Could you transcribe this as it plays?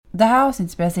Det här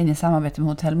avsnittet spelas in i samarbete med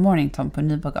Hotell Mornington på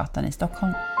Nybrogatan i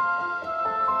Stockholm.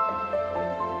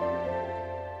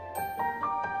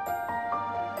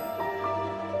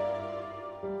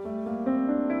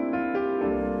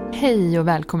 Hej och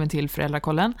välkommen till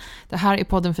Föräldrakollen. Det här är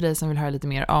podden för dig som vill höra lite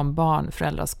mer om barn,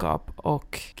 föräldraskap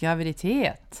och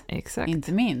graviditet. Exakt.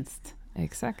 Inte minst.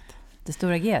 Exakt. Det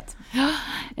stora G:t.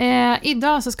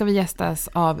 Idag så ska vi gästas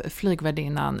av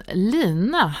flygvärdinnan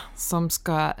Lina som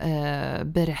ska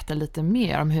berätta lite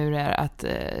mer om hur det är att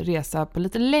resa på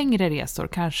lite längre resor,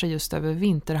 kanske just över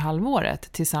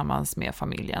vinterhalvåret tillsammans med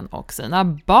familjen och sina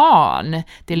barn.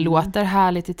 Det låter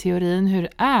härligt i teorin, hur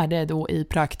är det då i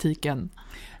praktiken?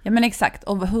 Ja men exakt,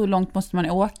 och hur långt måste man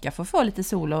åka för att få lite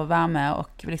sol och värme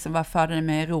och liksom vara fördelen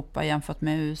med Europa jämfört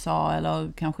med USA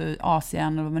eller kanske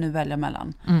Asien eller vad man nu väljer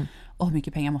mellan. Och hur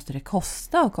mycket pengar måste det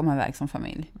kosta att komma iväg som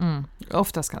familj?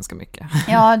 Oftast ganska mycket.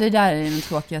 Ja, det där är den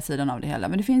tråkiga sidan av det hela.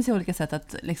 Men det finns ju olika sätt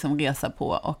att liksom resa på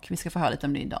och vi ska få höra lite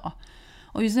om det idag.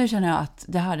 Och just nu känner jag att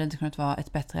det hade inte kunnat vara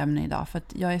ett bättre ämne idag. För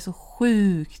att jag är så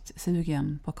sjukt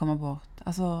sugen på att komma bort.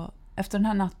 Alltså, efter den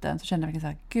här natten så kände jag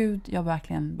verkligen så här, gud, jag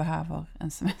verkligen behöver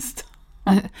en semester.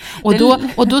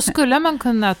 och då skulle man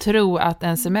kunna tro att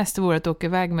en semester vore att åka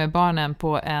iväg med barnen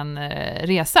på en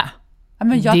resa. Ja,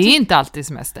 men det är inte alltid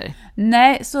semester.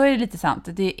 Nej, så är det lite sant.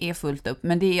 Det är fullt upp.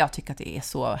 Men jag tycker att det är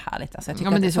så härligt. Alltså, jag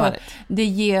tycker men att det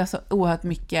ger så oerhört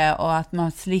mycket. Och att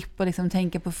man slipper liksom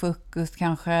tänka på frukost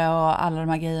kanske. Och alla de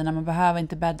här grejerna. Man behöver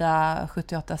inte bädda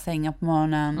 78 sängar på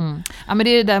morgonen. Ja, men det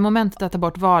är det där momentet att ta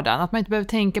bort vardagen. Att man inte behöver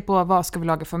tänka på vad ska vi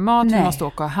laga för mat. Nej. Vi måste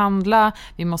åka och handla.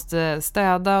 Vi måste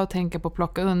städa och tänka på att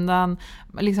plocka undan.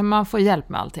 Liksom man får hjälp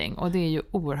med allting. Och det är ju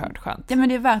oerhört skönt. Ja, men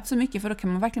det är värt så mycket. För då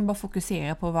kan man verkligen bara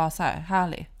fokusera på att vara så här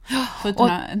härlig. Förutom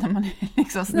när man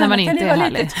liksom, när man inte är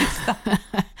härlig.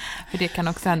 För det kan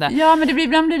också hända. Ja, men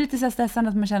ibland blir det lite så stressande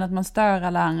att man känner att man stör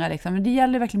alla andra. Liksom. Men det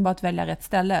gäller verkligen bara att välja rätt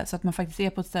ställe. Så att man faktiskt är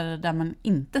på ett ställe där man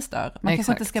inte stör. Man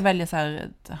kanske inte ska välja så här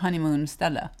ett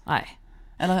honeymoon-ställe. Nej.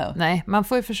 Eller hur? Nej, man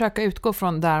får ju försöka utgå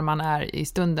från där man är i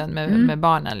stunden med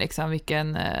barnen, liksom,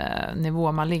 vilken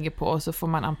nivå man ligger på, och så får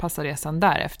man anpassa resan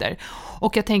därefter.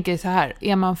 Och jag tänker så här,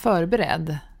 är man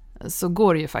förberedd så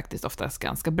går det ju faktiskt oftast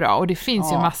ganska bra. Och det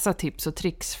finns ju massa tips och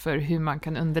tricks för hur man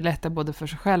kan underlätta både för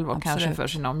sig själv och kanske för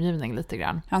sin omgivning lite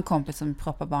grann. Jag har en kompis som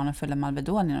proppar barnen fulla med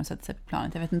Alvedon när de sätter sig på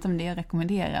planet. Jag vet inte om det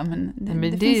rekommenderar, men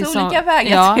det finns olika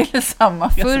vägar till samma.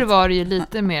 Förr var det ju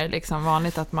lite mer liksom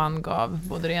vanligt att man gav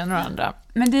både det ena och det andra.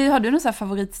 Men har du något så här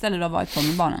favoritställe du har varit på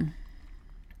med barnen?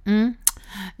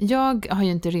 Jag har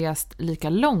ju inte rest lika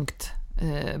långt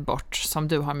bort som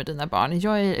du har med dina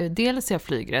barn. Dels är jag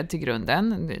flygrädd till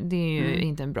grunden. Det är ju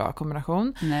inte en bra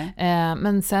kombination.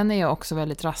 Men sen är jag också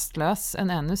väldigt rastlös. En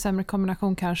ännu sämre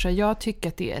kombination kanske. Jag tycker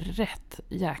att det är rätt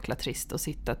jäkla trist att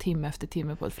sitta timme efter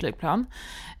timme på ett flygplan.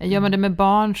 Gör man det med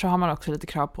barn så har man också lite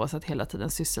krav på sig att hela tiden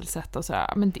sysselsätta och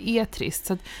sådär. Men det är trist.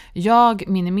 Så att jag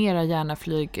minimerar gärna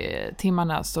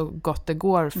flygtimmarna så gott det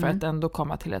går för att ändå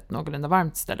komma till ett någorlunda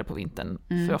varmt ställe på vintern.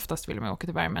 För oftast vill man åka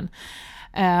till värmen.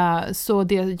 Så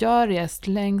det jag rest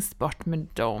längst bort med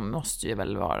dem måste ju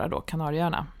väl vara då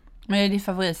Kanarieöarna. Men är det ditt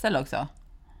favoritställe också?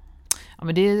 Ja,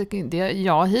 men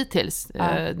ja, hittills.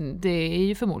 Det är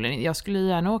ju förmodligen. Jag skulle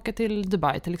gärna åka till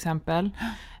Dubai till exempel.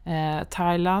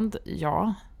 Thailand,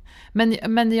 ja.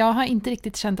 Men jag har inte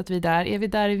riktigt känt att vi är där. Är vi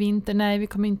där i vinter? Nej, vi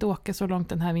kommer inte åka så långt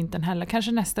den här vintern heller.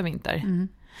 Kanske nästa vinter.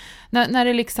 När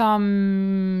det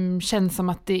liksom känns som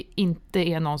att det inte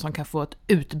är någon som kan få ett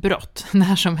utbrott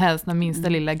när som helst, när minsta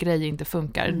lilla grej inte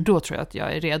funkar, då tror jag att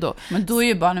jag är redo. Men då är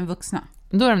ju barnen vuxna.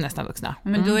 Då är de nästan vuxna.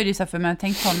 Men då är det ju så här, för man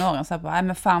tänkt tonåren så här, nej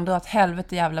men fan, dra åt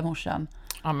helvete jävla morsan.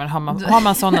 Ja, men har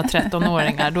man sådana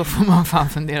 13-åringar då får man fan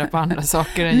fundera på andra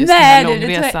saker än just den här långresan.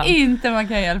 Nej, det tror jag inte man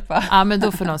kan hjälpa. Ja, men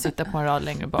då får de sitta på en rad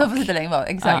längre bak. De får sitta längre bak,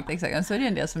 exakt. Så är det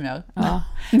en del som gör. Ja.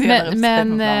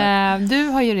 Men du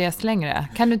har ju rest längre.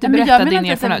 Kan du inte berätta din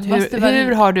erfarenhet?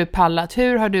 Hur har du pallat?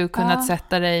 Hur har du kunnat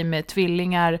sätta dig med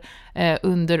tvillingar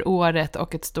under året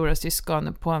och ett stora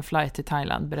syskon på en flight till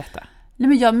Thailand? Berätta. Nej,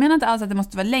 men jag menar inte alls att det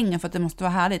måste vara längre för att det måste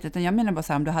vara härligt, utan jag menar bara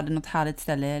så här, om du hade något härligt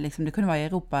ställe, liksom, det kunde vara i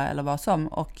Europa eller vad som,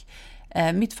 och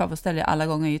mitt favoritställe alla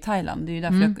gånger är i Thailand. Det är ju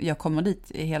därför jag kommer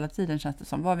dit hela tiden, känns det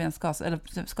som. Var vi än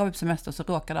ska vi på semester så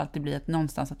råkar det alltid bli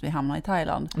någonstans att vi hamnar i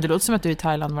Thailand. Det låter som att du är i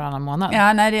Thailand varannan månad.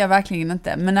 Ja, nej det är jag verkligen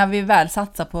inte. Men när vi väl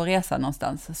satsar på att resa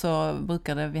någonstans så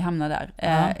brukade vi hamna där.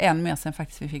 Än mer sen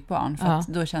faktiskt vi fick barn. För att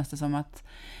då känns det som att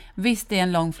visst, det är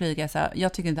en lång flygresa.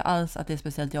 Jag tycker inte alls att det är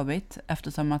speciellt jobbigt,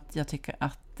 eftersom att jag tycker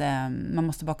att man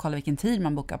måste bara kolla vilken tid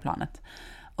man bokar planet.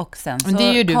 Och sen så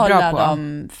kollar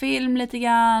de film lite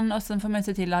grann och sen får man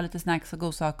se till att ha lite snacks och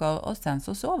godsaker och sen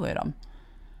så sover ju de.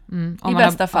 I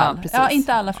bästa fall. Ja,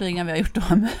 inte alla flygningar vi har gjort då.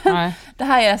 Det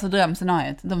här är alltså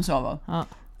drömscenariet. De sover. Ja.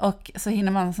 Och så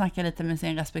hinner man snacka lite med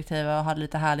sin respektive och ha det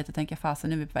lite härligt och tänka fasen,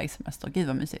 nu är vi på väg semester. Gud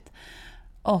vad mysigt.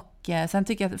 Och sen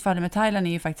tycker jag att fördelen med Thailand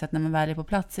är ju faktiskt att när man väl är på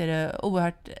plats är det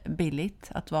oerhört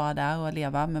billigt att vara där och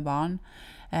leva med barn.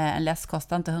 En läsk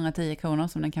kostar inte 110 kronor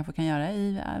som den kanske kan göra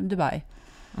i Dubai.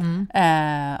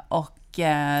 Och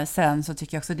sen så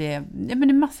tycker jag också det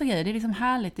är massa grejer. Det är liksom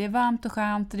härligt, det är varmt och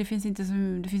skönt och det finns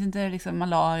inte liksom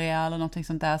malaria eller någonting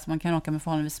sånt där, så man kan åka med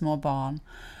förhållandevis små barn.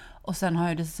 Och sen har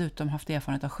jag dessutom haft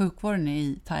erfarenhet av sjukvården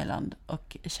i Thailand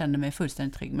och kände mig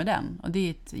fullständigt trygg med den. Och det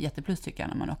är ett jätteplus tycker jag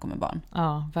när man åker med barn.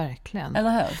 Ja, verkligen.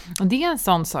 Eller hur? Och det är en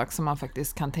sån sak som man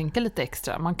faktiskt kan tänka lite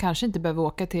extra. Man kanske inte behöver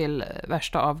åka till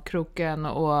värsta avkroken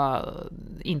och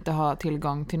inte ha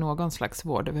tillgång till någon slags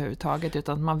vård överhuvudtaget,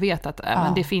 utan man vet att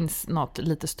men det finns något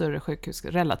lite större sjukhus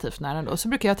relativt nära då. Så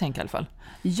brukar jag tänka i alla fall.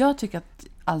 Jag tycker att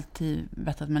alltid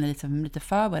bättre att man är lite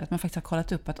förberedd, att man faktiskt har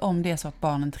kollat upp att om det är så att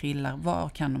barnen trillar, var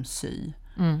kan de sy?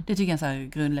 Det tycker jag är en så här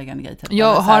grundläggande grej.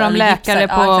 Ja, har de läkare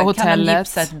på hotellet? Kan de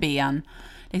gipsa ett ben?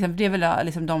 Liksom, det är väl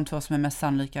liksom de två som är mest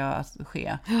sannolika att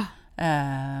ske.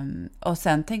 Och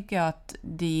sen tänker jag att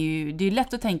det är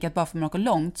lätt att tänka att bara för man åker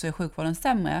långt så är sjukvården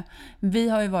sämre. Vi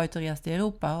har ju varit och rest i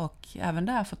Europa och även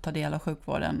där fått ta del av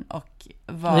sjukvården.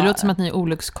 Det låter som att ni är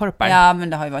olyckskorpar. Ja, men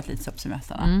det har ju varit lite så på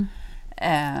semestrarna.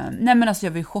 Nej men alltså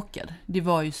jag var ju chockad. Det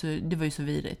var ju så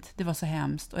vidrigt. Det var så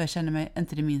hemskt och jag kände mig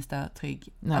inte det minsta trygg.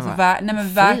 Nej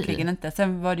men verkligen inte.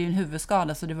 Sen var det ju en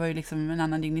huvudskada så det var ju liksom en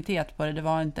annan dignitet på det. Det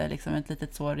var inte liksom ett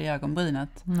litet sår i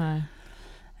ögonbrynet. Nej.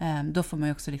 Då får man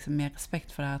ju också liksom mer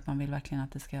respekt för det här, att man vill verkligen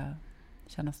att det ska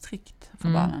kännas tryggt för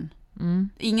barnen.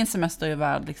 Ingen semester är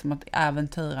värd liksom att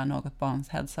äventyra något barns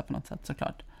hälsa på något sätt,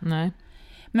 såklart. Nej.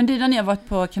 Men det där ni har varit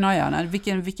på Kanarieöarna,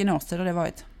 vilken årstid har det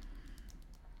varit?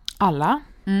 Alla.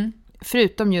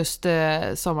 Förutom just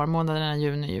sommarmånaderna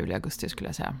juni, juli, augusti skulle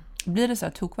jag säga. Blir det så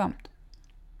här tokvarmt?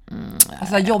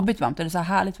 Alltså jobbigt varmt eller så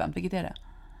här härligt varmt? Vilket är det?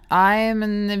 Nej,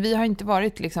 men vi har inte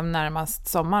varit liksom närmast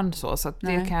sommaren så att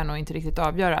det kan jag nog inte riktigt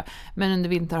avgöra. Men under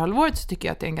vinterhalvåret så tycker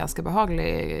jag att det är en ganska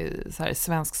behaglig så här,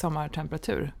 svensk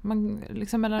sommartemperatur. Man,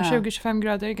 liksom mellan 20-25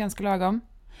 grader är ganska lagom.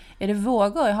 Är det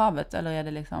vågor i havet eller är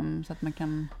det liksom så att man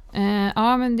kan...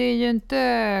 Ja, men det är ju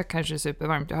inte kanske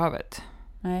supervarmt i havet.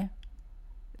 Nej,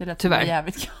 det lät tyvärr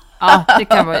jävligt kallt. Ja,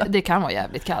 det kan vara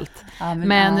jävligt kallt. Ja,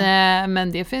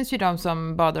 men det finns ju de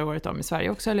som badar året om i Sverige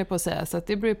också, höll jag på att säga. Så att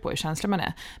det beror på hur känslig man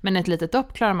är. Men ett litet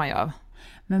dopp klarar man ju av.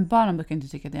 Men barnen brukar inte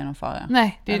tycka att det är någon fara.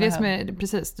 Nej, det är det som är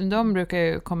precis. De brukar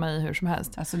ju komma i hur som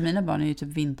helst. Alltså mina barn är ju typ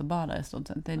vinterbadare i stort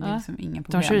sett. Det är liksom inga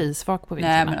problem. De kör isvak på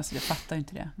vinterna. Nej, men alltså jag fattar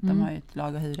inte det. De har ju ett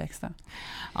lager hud extra.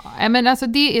 Ja, men alltså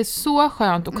det är så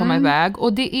skönt att komma iväg.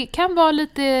 Och det kan vara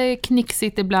lite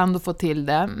knixigt ibland att få till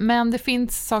det. Men det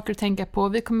finns saker att tänka på.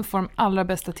 Vi kommer få de allra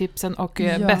bästa tipsen och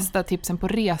bästa tipsen på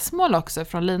resmål också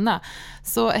från Lina.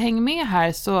 Så häng med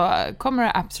här så kommer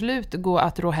det absolut gå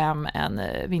att ro hem en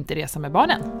vinterresa med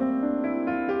barnen.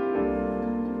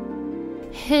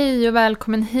 Hej och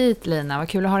välkommen hit Lina, vad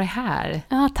kul att ha dig här.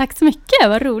 Ja, tack så mycket,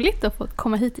 vad roligt att få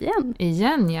komma hit igen.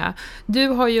 Igen, ja. Du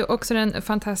har ju också den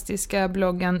fantastiska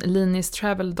bloggen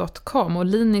linistravel.com och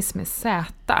Linis med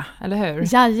Z, eller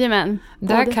hur? Jajamän.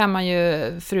 Där kan man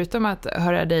ju, förutom att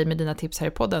höra dig med dina tips här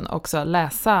i podden, också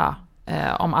läsa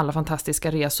om alla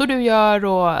fantastiska resor du gör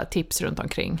och tips runt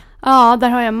omkring. Ja, där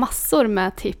har jag massor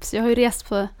med tips. Jag har ju rest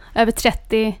på över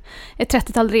ett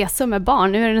 30-tal resor med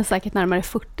barn. Nu är det säkert närmare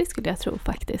 40 skulle jag tro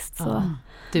faktiskt. Så.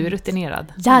 Du är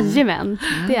rutinerad. Jajamän,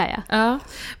 det är jag. Ja.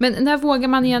 Men när vågar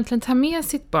man egentligen ta med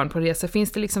sitt barn på resa?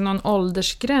 Finns det liksom någon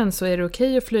åldersgräns och är det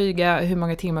okej att flyga hur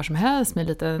många timmar som helst med en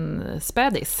liten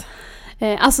spädis?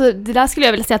 Alltså det där skulle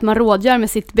jag vilja säga att man rådgör med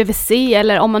sitt BVC,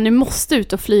 eller om man nu måste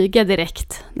ut och flyga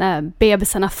direkt när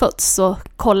bebisarna föds, så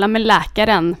kolla med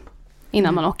läkaren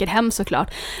innan man åker hem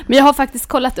såklart. Men jag har faktiskt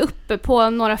kollat upp på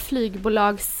några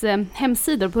flygbolags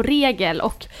hemsidor på regel,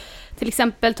 och till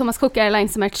exempel Thomas Cook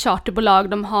Airlines som är ett charterbolag,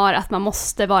 de har att man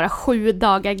måste vara 7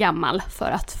 dagar gammal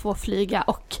för att få flyga,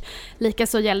 och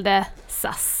likaså gällde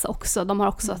SAS också, de har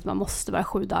också att man måste vara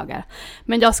 7 dagar.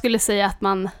 Men jag skulle säga att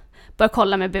man bör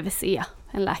kolla med BVC,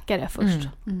 en läkare först.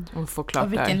 Och få klart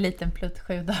och vilken liten plutt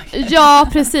 7 dagar. Ja,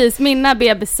 precis. Mina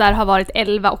bebisar har varit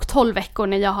 11 och 12 veckor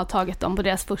när jag har tagit dem på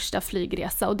deras första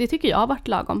flygresa. Och det tycker jag har varit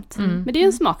lagomt. Men det är ju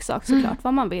en smaksak såklart,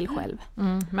 vad man vill själv.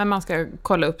 Men man ska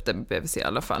kolla upp det med BVC i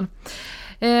alla fall.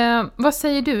 Vad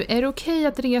säger du? Är det okej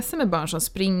att resa med barn som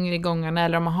springer i gångarna,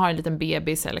 eller om man har en liten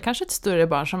bebis eller kanske ett större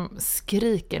barn som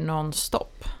skriker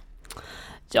non-stop?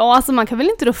 Ja, alltså man kan väl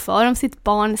inte rå för om sitt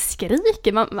barn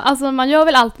skriker. Man gör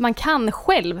väl allt man kan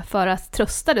själv för att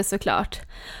trösta det såklart.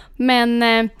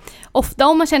 Men ofta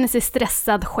om man känner sig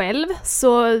stressad själv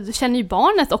så känner ju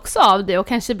barnet också av det och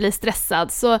kanske blir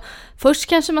stressad. Så först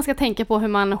kanske man ska tänka på hur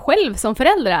man själv som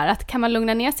förälder är. Att kan man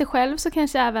lugna ner sig själv så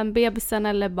kanske även bebisen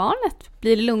eller barnet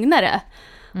blir lugnare.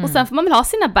 Och sen får man väl ha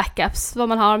sina backups. Vad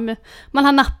man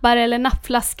har nappar eller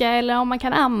nappflaska eller om man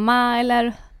kan amma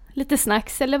eller lite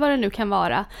snacks eller vad det nu kan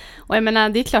vara. Och jag menar,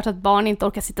 det är klart att barn inte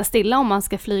orkar sitta stilla om man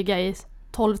ska flyga i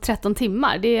 12-13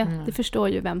 timmar. Det förstår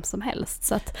ju vem som helst.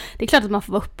 Så att det är klart att man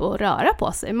får vara uppe och röra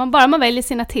på sig. Bara man väljer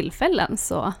sina tillfällen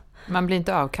så... Man blir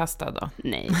inte avkastad då?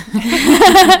 Nej.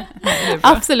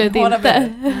 Absolut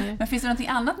inte. Men finns det något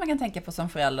annat man kan tänka på som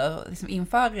förälder liksom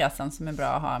inför resan som är bra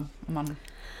att ha? Om man...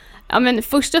 Ja, men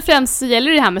först och främst så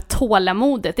gäller det här med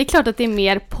tålamodet. Det är klart att det är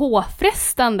mer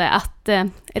påfrestande att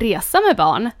resa med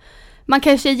barn. Man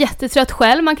kanske är jättetrött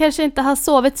själv, man kanske inte har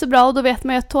sovit så bra och då vet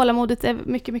man ju att tålamodet är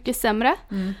mycket, mycket sämre.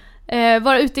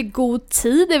 Vara ute i god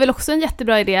tid är väl också en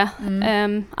jättebra idé.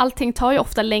 Allting tar ju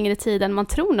ofta längre tid än man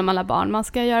tror när man har barn. Man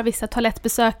ska göra vissa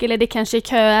toalettbesök eller det kanske är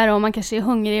köer och man kanske är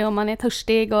hungrig och man är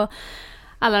törstig och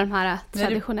alla de här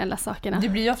traditionella sakerna. Det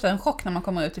blir ju ofta en chock när man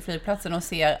kommer ut till flygplatsen och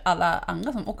ser alla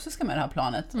andra som också ska med det här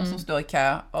planet och som står i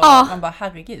kö och man bara,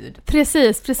 herregud.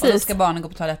 Precis. Och då ska barnen gå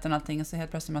på toaletten och allting och så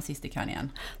helt plötsligt man sist i kön igen.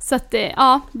 Så att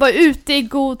vara ute i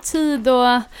god tid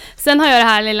och sen har jag det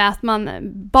här lilla att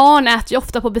barn äter ju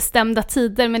ofta på bestämda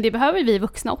tider men det behöver vi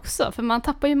vuxna också för man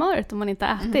tappar ju humöret om man inte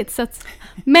har ätit. Så att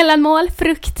mellanmål,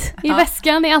 frukt i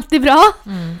väskan är alltid bra.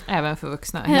 Även för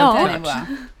vuxna.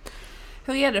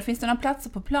 Hur är det? Finns det några platser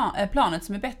på planet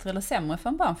som är bättre eller sämre för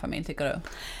en barnfamilj, tycker du?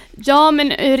 Ja,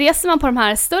 men reser man på de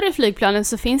här större flygplanen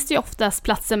så finns det ju oftast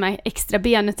platser med extra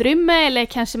benutrymme eller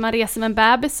kanske man reser med en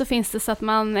bebis så finns det så att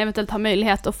man eventuellt har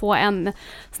möjlighet att få en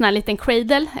sån här liten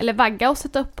cradle eller vagga och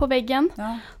sätta upp på väggen.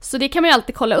 Ja. Så det kan man ju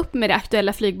alltid kolla upp med det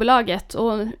aktuella flygbolaget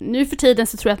och nu för tiden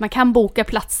så tror jag att man kan boka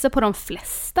platser på de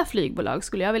flesta flygbolag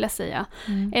skulle jag vilja säga.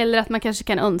 Eller att man kanske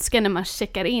kan önska när man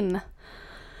checkar in.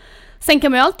 Sen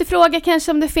kan man ju alltid fråga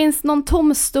kanske om det finns någon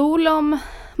tomstol om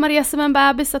man reser med en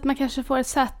bebis att man kanske får ett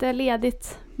säte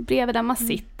ledigt bredvid där man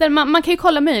sitter. Man kan ju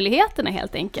kolla möjligheterna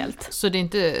helt enkelt. Så det är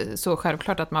inte så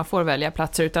självklart att man får välja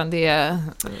platser utan det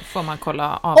får man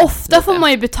kolla av? Ofta lite. Får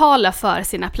man ju betala för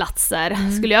sina platser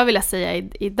skulle jag vilja säga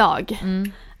idag.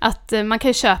 Att man kan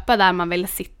ju köpa där man vill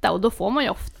sitta och då får man ju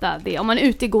ofta det. Om man är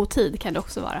ute i god tid kan det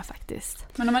också vara faktiskt.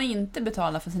 Men om man inte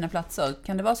betalar för sina platser,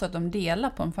 kan det vara så att de delar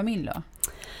på en familj då?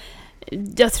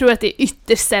 Jag tror att det är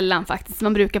ytterst sällan faktiskt.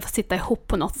 Man brukar få sitta ihop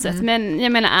på något sätt. Men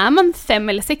jag menar, är man 5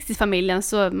 eller 6 i familjen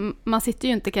så man sitter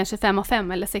ju inte kanske 5 och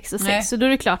 5 eller 6 och 6. Nej. Så då är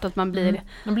det klart att man blir...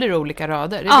 De blir olika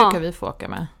rader, det brukar vi få åka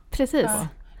med. Precis. Ja,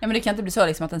 men det kan inte bli så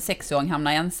liksom att en 6-åring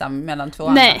hamnar ensam mellan 2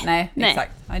 andra. Nej,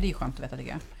 exakt. Nej, det är ju skönt att veta,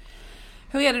 tycker jag.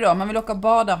 Hur är det då? Man vill åka och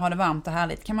bada och ha det varmt och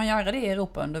härligt. Kan man göra det i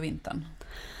Europa under vintern?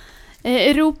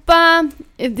 Europa,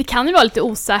 det kan ju vara lite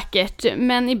osäkert,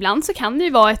 men ibland så kan det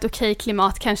ju vara ett okej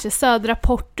klimat, kanske södra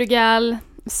Portugal,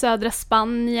 södra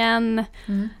Spanien,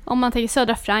 om man tänker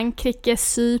södra Frankrike,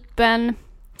 Cypern,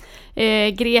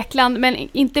 Grekland, men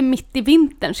inte mitt i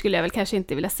vintern skulle jag väl kanske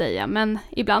inte vilja säga, men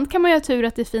ibland kan man ju ha tur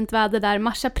att det är fint väder där,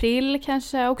 mars-april,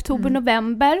 kanske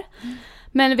oktober-november.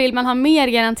 Men vill man ha mer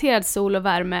garanterad sol och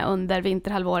värme under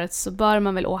vinterhalvåret så bör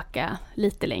man väl åka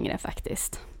lite längre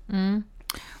faktiskt.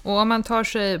 Och om man tar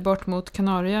sig bort mot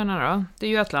Kanarieöarna då, det är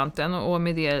ju Atlanten och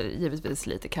med det givetvis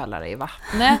lite kallare i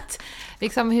vattnet.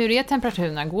 Liksom, hur är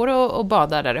temperaturen? Går det att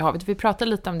bada där i havet? Vi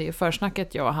pratade lite om det i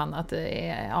försnacket, jag och han, att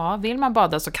vill man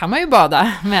bada så kan man ju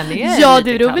bada. Men det är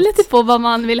det beror väl lite på vad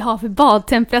man vill ha för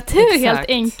badtemperatur. Exakt. Helt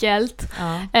enkelt.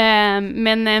 Ja.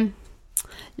 Men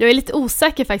jag är lite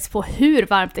osäker faktiskt på hur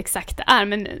varmt exakt det är,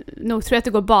 men nog tror jag att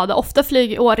det går att bada. Ofta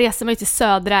reser man ju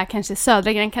till kanske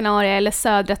södra Gran Canaria eller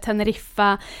södra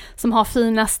Teneriffa som har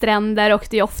fina stränder och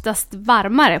det är oftast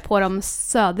varmare på de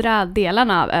södra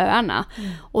delarna av öarna.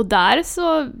 Och där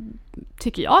så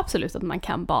tycker jag absolut att man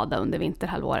kan bada under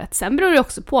vinterhalvåret. Sen beror det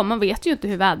också på, man vet ju inte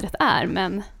hur vädret är,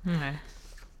 men...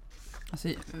 Alltså,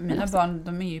 mina barn,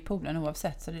 de är ju i poolen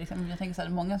oavsett, så det är liksom, jag tänker så här,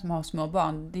 många som har små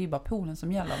barn, det är ju bara poolen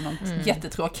som gäller av någon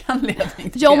jättetråkig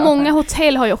anledning. Ja, många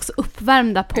hotell har ju också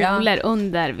uppvärmda pooler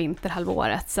under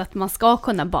vinterhalvåret, så att man ska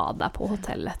kunna bada på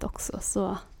hotellet också.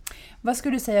 Så. Vad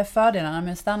skulle du säga fördelarna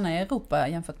med att stanna i Europa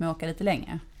jämfört med att åka lite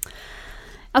längre?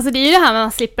 Alltså det är ju det här med att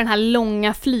man slipper den här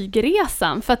långa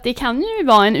flygresan, för att det kan ju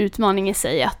vara en utmaning i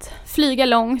sig att flyga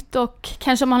långt och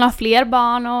kanske man har fler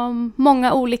barn och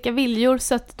många olika viljor,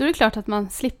 så att då är det klart att man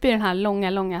slipper den här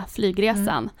långa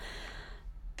flygresan.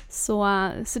 Så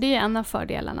det är en av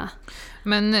fördelarna.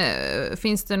 Men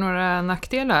finns det några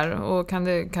nackdelar och kan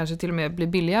det kanske till och med bli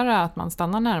billigare att man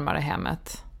stannar närmare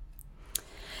hemmet?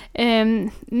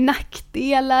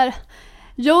 Nackdelar...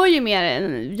 Jag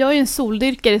är ju en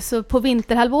soldyrkare, så på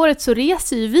vinterhalvåret så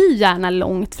reser ju vi gärna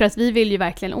långt för att vi vill ju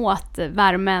verkligen åt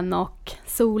värmen och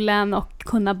solen och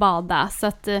kunna bada. Så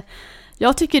att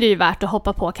jag tycker det är värt att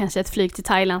hoppa på kanske ett flyg till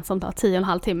Thailand som tar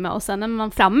 10,5 timme och sen är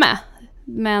man framme.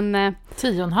 Men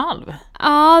 10,5?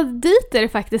 Ja, dit är det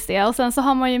faktiskt det. Och sen så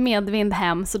har man ju medvind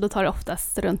hem, så då tar det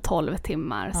oftast runt 12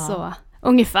 timmar. Ja. Så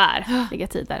ungefär ligga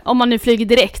tider. Om man nu flyger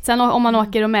direkt. Sen om man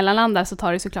åker och mellanlandar så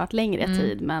tar det såklart längre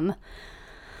tid.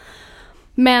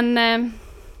 Men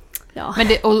ja.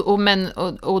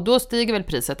 Och då stiger väl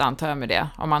priset, antar jag, med det,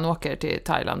 om man åker till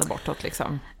Thailand och bortåt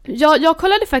liksom? Jag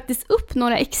kollade faktiskt upp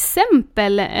några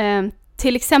exempel.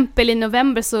 Till exempel i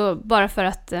november, så bara för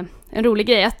att en rolig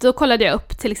grej, att då kollade jag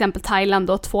upp till exempel Thailand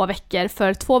då 2 veckor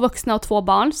för 2 vuxna och 2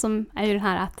 barn, som är ju den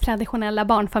här traditionella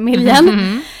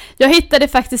barnfamiljen. Jag hittade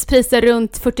faktiskt priser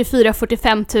runt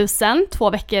 44-45 000 2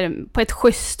 veckor på ett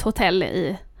schysst hotell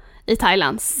i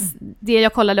Thailand. Det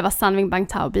jag kollade var Sunwing Bang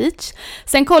Tao Beach.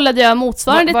 Sen kollade jag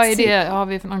motsvarande... Vad är det? Har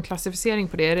vi någon klassificering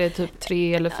på det? Är det typ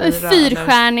 3 eller 4?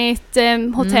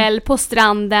 4-stjärnigt hotell på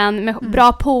stranden med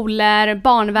bra pooler,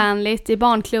 barnvänligt i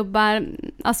barnklubbar.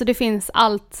 Alltså det finns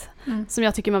allt som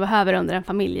jag tycker man behöver under en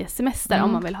familjesemester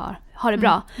om man vill ha det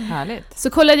bra. Härligt. Så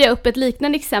kollade jag upp ett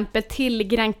liknande exempel till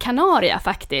Gran Canaria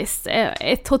faktiskt.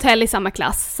 Ett hotell i samma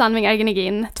klass, Sunwing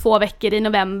Argenigin, 2 veckor i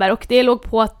november, och det låg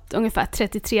på ungefär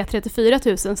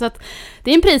 33-34 000. Så att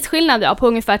det är en prisskillnad på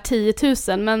ungefär 10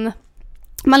 000, men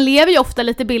man lever ju ofta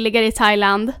lite billigare i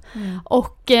Thailand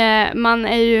och man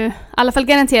är ju i alla fall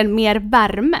garanterad mer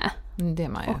värme. Det är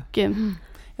man ju. Och,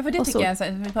 ja, för det tycker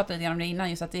jag, vi pratade lite om det innan,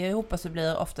 just att i Europa så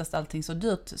blir oftast allting så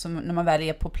dyrt som när man väl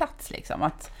är på plats liksom,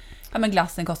 att men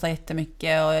glassen kostar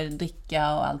jättemycket och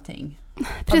dricka och allting.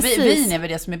 Precis. Vin är väl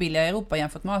det som är billigare i Europa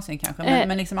jämfört med Asien kanske,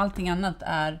 men liksom allting annat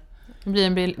är... Det blir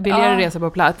en billigare resa på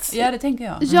plats. Ja, det tänker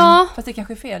jag. Ja. Fast det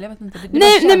kanske är fel, jag vet inte.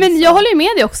 Nej, men jag håller ju med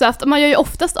dig också, att man gör ju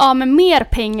oftast av med mer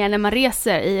pengar när man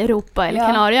reser i Europa eller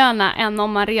Kanarieöarna än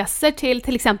om man reser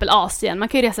till exempel Asien. Man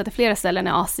kan ju resa till flera ställen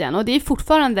i Asien, och det är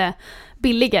fortfarande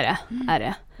billigare är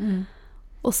det.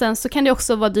 Och sen så kan det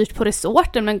också vara dyrt på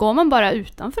resorten, men går man bara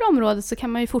utanför området så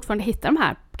kan man ju fortfarande hitta de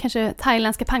här kanske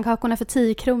thailändska pannkakorna för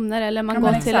 10 kronor, eller man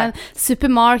går till en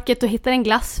supermarket och hittar en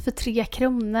glass för 3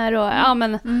 kronor och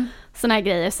såna här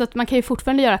grejer. Så att man kan ju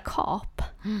fortfarande göra kap.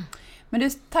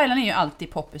 Men Thailand är ju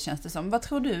alltid poppis, känns det som. Vad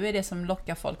tror du är det som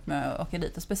lockar folk med att åka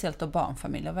dit, och speciellt då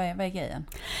barnfamiljer? Vad är grejen?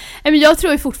 Jag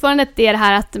tror ju fortfarande att det är det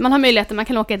här att man har möjlighet att man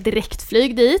kan åka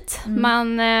direktflyg dit.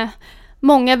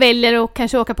 Många väljer att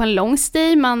kanske åka på en lång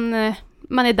stay. Man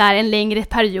är där en längre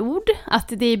period. Att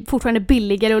det är fortfarande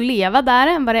billigare att leva där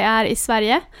än vad det är i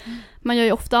Sverige. Man gör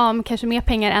ju ofta av med kanske mer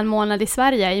pengar en månad i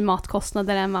Sverige i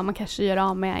matkostnader än vad man kanske gör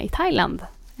av med i Thailand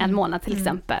en månad till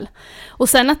exempel. Och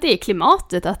sen att det är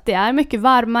klimatet, att det är mycket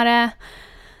varmare.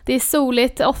 Det är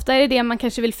soligt. Ofta är det man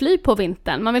kanske vill fly på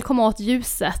vintern. Man vill komma åt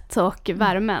ljuset och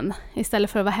värmen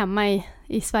istället för att vara hemma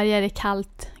i Sverige är det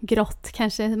kallt, grått,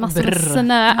 kanske massor med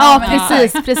snö. Ja,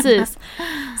 precis.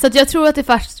 Så att jag tror att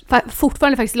det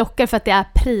fortfarande faktiskt lockar för att det är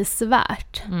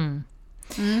prisvärt.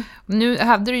 Nu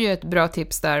hade du ju ett bra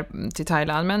tips där till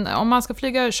Thailand, men om man ska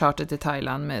flyga charter till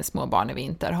Thailand med små barn i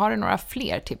vinter, har du några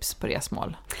fler tips på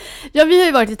resmål? Ja, vi har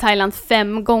ju varit i Thailand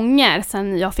 5 gånger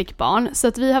sedan jag fick barn, så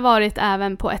att vi har varit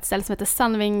även på ett ställe som heter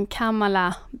Sunwing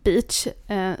Kamala Beach.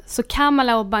 Så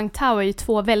Kamala och Bang Tao är ju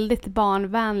 2 väldigt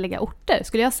barnvänliga orter,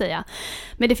 skulle jag säga.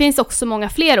 Men det finns också många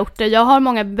fler orter. Jag har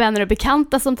många vänner och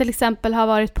bekanta som till exempel har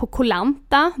varit på Koh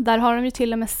Lanta. Där har de ju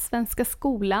till och med Svenska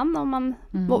skolan om man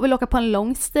vill åka på en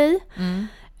lång stay.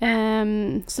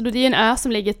 Så det är en ö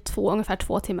som ligger ungefär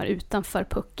 2 timmar utanför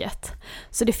Phuket.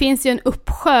 Så det finns ju en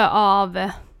uppsjö av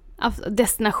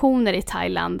destinationer i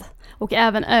Thailand. Och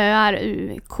även öar,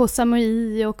 Koh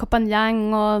Samui och Koh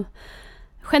Phangan. Och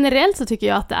generellt så tycker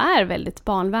jag att det är väldigt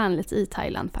barnvänligt i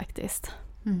Thailand faktiskt.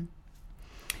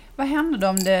 Vad händer då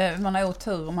om man har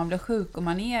otur, om man blir sjuk, om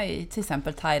man är i till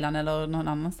exempel Thailand eller någon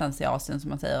annanstans i Asien, som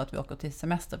man säger att vi åker till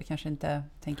semester? Vi kanske inte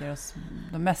tänker oss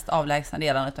de mest avlägsna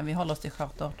delarna, utan vi håller oss till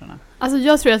charterorterna. Alltså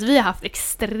jag tror att vi har haft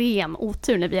extrem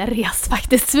otur när vi har rest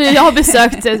faktiskt. Jag har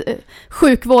besökt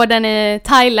sjukvården i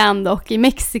Thailand och i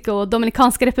Mexiko,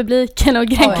 Dominikanska republiken och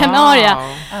Gran Canaria.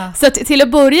 Så att till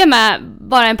att börja med,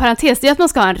 bara en parentes, det är att man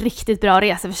ska ha en riktigt bra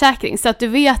reseförsäkring. Så att du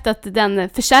vet att den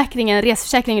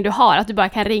reseförsäkringen du har, att du bara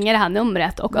kan ringa ringa det här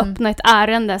numret och öppna ett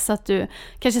ärende så att du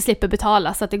kanske slipper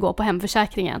betala så att det går på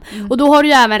hemförsäkringen. Och då har du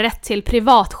ju även rätt till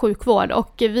privat sjukvård,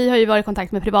 och vi har ju varit i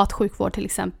kontakt med privat sjukvård till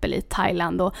exempel i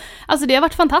Thailand, och alltså det har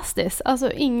varit fantastiskt,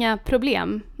 alltså inga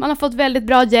problem. Man har fått väldigt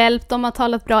bra hjälp, de har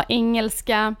talat bra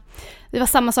engelska. Det var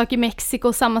samma sak i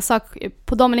Mexiko, samma sak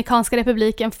på Dominikanska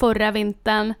republiken förra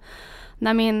vintern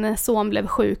när min son blev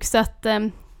sjuk. Så att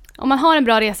om man har en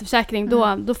bra reseförsäkring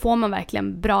då får man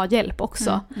verkligen bra hjälp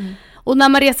också. Och när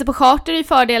man reser på charter är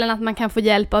fördelen att man kan få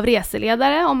hjälp av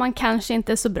reseledare om man kanske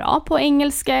inte är så bra på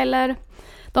engelska, eller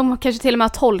de kanske till och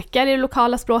med tolkar i det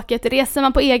lokala språket. Reser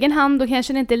man på egen hand då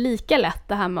kanske det inte är lika lätt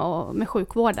det här med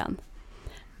sjukvården.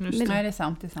 Nej, det är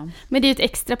sant. Men det är ju ett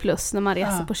extra plus när man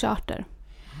reser på charter.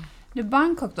 Det är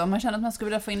Bangkok då, man känner att man skulle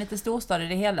vilja få in lite storstad i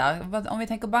det hela. Om vi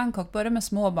tänker Bangkok, börjar med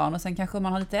småbarn och sen kanske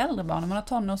man har lite äldre barn och man har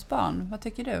tonårsbarn. Vad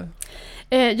tycker du?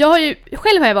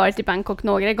 Själv har jag varit i Bangkok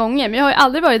några gånger, men jag har ju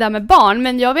aldrig varit där med barn.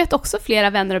 Men jag vet också flera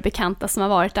vänner och bekanta som har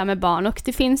varit där med barn, och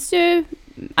det finns ju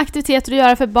aktiviteter att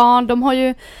göra för barn. De har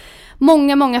ju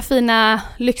många fina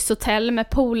lyxhotell med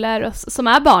pooler som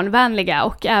är barnvänliga,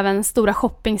 och även stora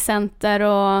shoppingcenter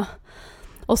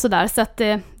och sådär. Så att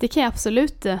det kan jag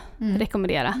absolut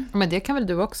rekommendera. Men det kan väl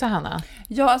du också, Hanna?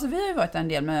 Ja, alltså vi har ju varit en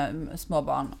del med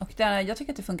småbarn, och jag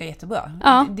tycker att det funkar jättebra.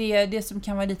 Ja. Det som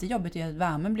kan vara lite jobbigt är att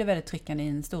värmen blir väldigt tryckande i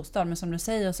en storstad, men som du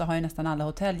säger så har ju nästan alla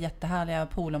hotell jättehärliga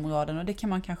poolområden, och det kan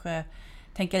man kanske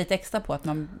tänka lite extra på att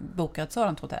man bokar ett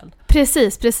sådant hotell.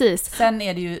 Precis. Sen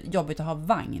är det ju jobbigt att ha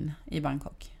vagn i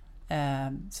Bangkok.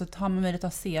 Så har man möjlighet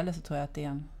att ha sele så tror jag att det är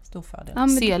en stor fördel. Ja,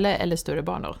 sele eller större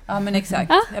barn då? Ja, men exakt.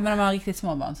 Ja, men om man har riktigt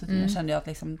små barn så kände jag att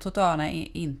liksom, trottoarerna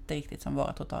är inte riktigt som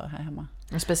våra trottoarer här hemma.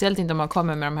 Speciellt inte om man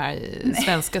kommer med de här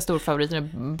svenska storfavoriterna,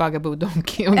 Bugaboo,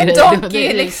 Donkey och grejer. Donkey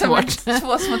är liksom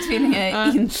två små tvillingar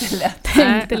är inte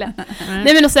lätt.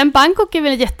 Nej, men och sen Bangkok är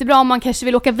väl jättebra om man kanske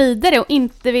vill åka vidare och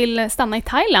inte vill stanna i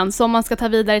Thailand. Så om man ska ta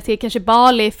vidare till kanske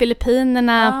Bali,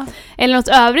 Filippinerna eller något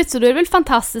övrigt, så då är det väl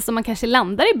fantastiskt om man kanske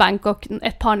landar i Bangkok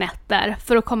ett par nätter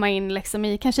för att komma in liksom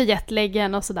i kanske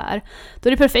jetläggen och sådär. Då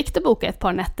är det perfekt att boka ett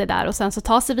par nätter där och sen så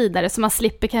ta sig vidare så man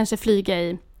slipper kanske flyga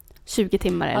i 20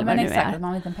 timmar eller vad det nu är. Exakt, man har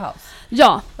en liten paus.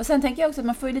 Ja. Och sen tänker jag också att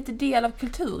man får ju lite del av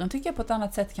kulturen, tycker jag, på ett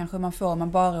annat sätt kanske man får om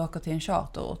man bara åker till en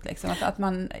charterort. Liksom. Att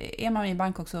är man i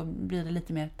Bangkok så blir det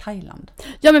lite mer Thailand.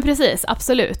 Ja, men precis,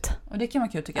 absolut. Och det kan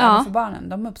vara kul tycker jag, för barnen,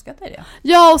 de uppskattar det.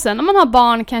 Ja, och sen om man har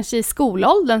barn kanske i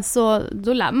skolåldern så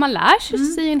då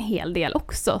lär sig en hel del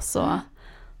också.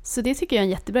 Så det tycker jag är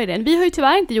en jättebra idé. Vi har ju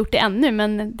tyvärr inte gjort det ännu,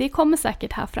 men det kommer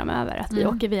säkert här framöver att vi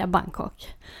åker via Bangkok.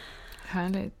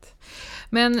 Härligt.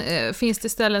 Men finns det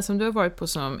ställen som du har varit på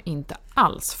som inte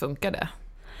alls funkade?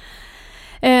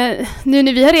 Nu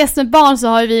när vi har rest med barn så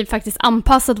har vi faktiskt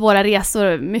anpassat våra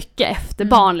resor mycket efter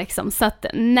barn. Liksom. Så att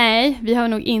nej, vi har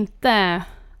nog inte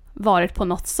varit på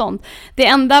något sånt. Det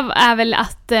enda är väl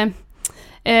att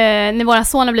när våra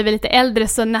son har blivit lite äldre,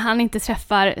 så när han inte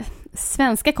träffar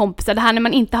svenska kompisar, det här när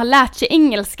man inte har lärt sig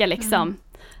engelska liksom.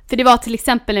 För det var till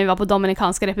exempel när vi var på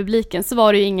Dominikanska republiken så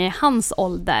var det ju inga i hans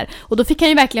ålder. Och då fick han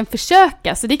ju verkligen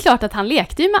försöka. Så det är klart att han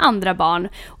lekte ju med andra barn.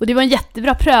 Och det var en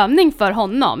jättebra prövning för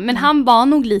honom. Men han var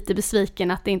nog lite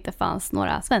besviken att det inte fanns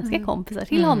några svenska kompisar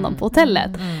till honom på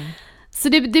hotellet. Så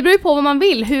det beror ju på vad man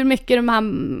vill. Hur mycket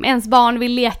ens barn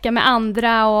vill leka med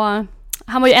andra. Och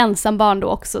han var ju ensam barn då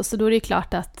också. Så då är det ju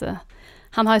klart att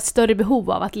han har ett större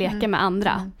behov av att leka med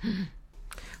andra.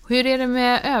 Hur är det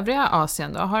med övriga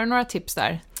Asien då? Har du några tips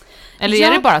där? Eller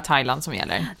är det bara Thailand som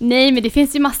gäller? Nej, men det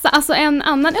finns ju massa. Alltså en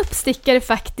annan uppstickare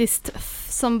faktiskt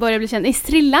som börjar bli känd i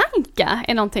Sri Lanka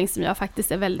är någonting som jag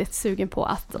faktiskt är väldigt sugen på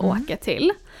att åka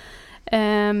till.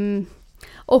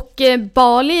 Och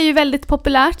Bali är ju väldigt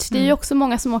populärt. Det är ju också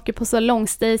många som åker på så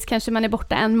långstays. Kanske man är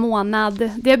borta en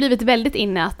månad. Det har blivit väldigt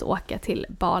inne att åka till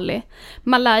Bali.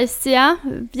 Malaysia,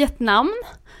 Vietnam.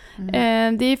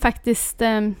 Det är ju faktiskt...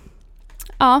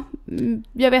 Ja,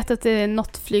 jag vet att det är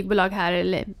något flygbolag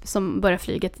här som börjar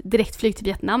flyga ett direktflyg till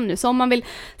Vietnam nu. Så om man vill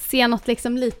se något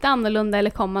liksom lite annorlunda eller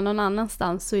komma någon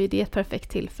annanstans så är det ett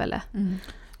perfekt tillfälle.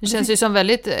 Det känns ju som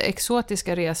väldigt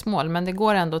exotiska resmål, men det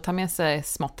går ändå att ta med sig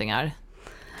småttingar.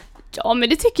 Ja, men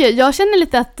det tycker jag. Jag känner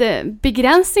lite att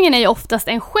begränsningen är ju oftast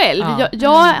en själv.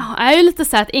 Jag är ju lite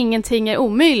så här att ingenting är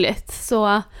omöjligt.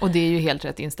 Så, och det är ju helt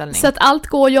rätt inställning. Så att allt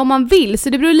går ju om man vill. Så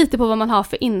det beror lite på vad man har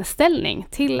för inställning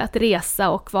till att resa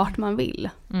och vart man vill.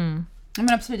 Ja,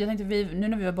 men absolut, jag tänkte nu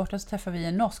när vi var borta så träffade vi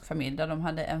en norsk familj där de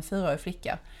hade en 4-årig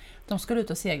flicka. De skulle ut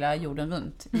och segla jorden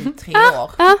runt i 3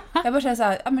 år. Jag bara känner så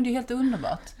här, men det är helt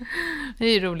underbart. Det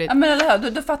är ju roligt. Ja, men eller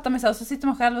hur? Då fattar man så sitter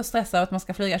man själv och stressar att man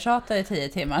ska flyga charter i 10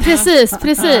 timmar.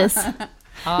 Precis.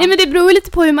 Nej, men det beror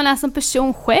lite på hur man är som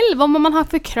person själv, vad man har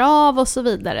för krav och så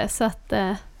vidare. Så att,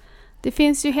 Det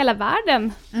finns ju hela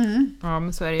världen Ja,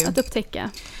 men så är det ju. att upptäcka.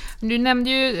 Du nämnde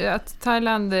ju att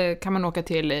Thailand kan man åka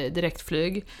till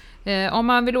direktflyg. Om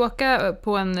man vill åka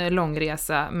på en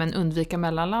långresa men undvika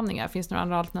mellanlandningar, finns det några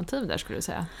andra alternativ där skulle du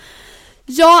säga?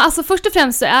 Ja, alltså först och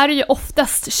främst så är det ju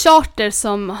oftast charter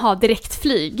som har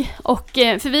direktflyg. Och,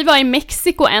 för vi var i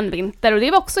Mexiko en vinter och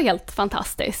det var också helt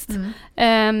fantastiskt.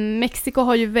 Mexiko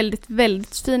har ju väldigt,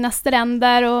 väldigt fina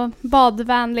stränder och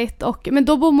badvänligt. Men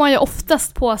då bor man ju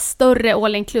oftast på större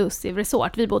all-inclusive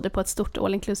resort. Vi bodde på ett stort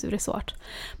all-inclusive resort.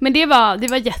 Men det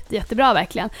var jättebra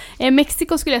verkligen.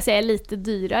 Mexiko skulle jag säga är lite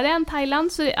dyrare än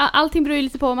Thailand. Så allting beror ju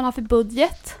lite på vad man har för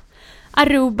budget.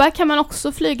 Aruba kan man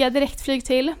också flyga direktflyg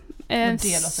till. Det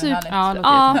låter härligt.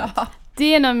 Ja,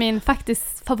 det är nog min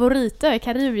faktiskt favoritö i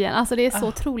Karibien. Alltså det är så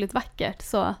otroligt vackert.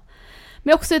 Så.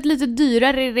 Men också ett lite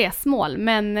dyrare resmål,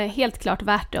 men helt klart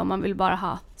värt det om man vill bara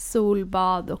ha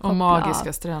solbad och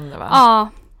magiska stränder, va? Ja,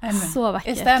 så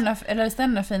vackert. Är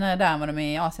stränderna finare där än vad de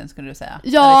är i Asien skulle du säga?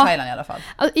 Ja. Eller i Thailand i alla fall.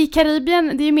 I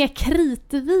Karibien, det är ju mer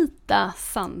kritvita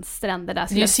sandstränder där.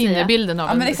 Det är ju sinnebilden av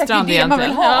en exakt, strand det är det man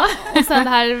vill ha. Ja. Och sen det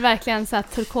här verkligen så här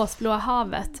turkosblåa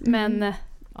havet. Men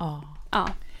ja.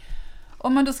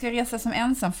 Om man då ska resa som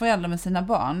ensam förälder med sina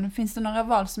barn, finns det några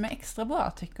val som är extra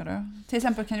bra tycker du? Till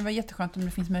exempel kan det vara jätteskönt om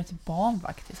det finns möjlighet till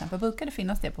barnvakt till exempel. Brukar det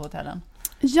finnas det på hotellen?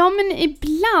 Ja, men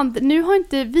ibland. Nu har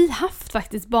inte vi haft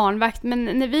faktiskt barnvakt, men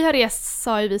när vi har rest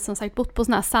så har ju vi som sagt bott på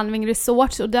såna här Sunwing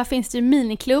Resorts och där finns det ju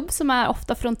miniklubb som är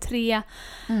ofta från 3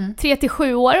 till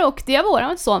 7 år och det har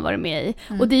våran son varit med i.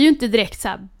 Och det är ju inte direkt så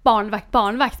här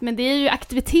barnvakt, men det är ju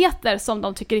aktiviteter som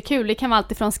de tycker är kul. Det kan vara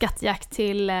allt från skattjakt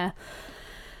till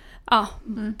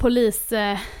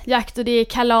polisjakt och det är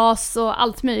kalas och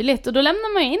allt möjligt. Och då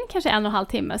lämnar man in kanske 1,5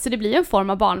 timme. Så det blir en form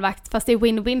av barnvakt, fast det är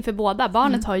win-win för båda.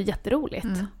 Barnet har ju jätteroligt.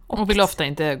 Och vill ofta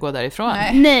inte gå därifrån.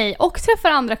 Nej, och träffar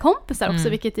andra kompisar också,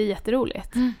 vilket är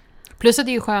jätteroligt. Plus att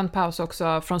det är ju skön paus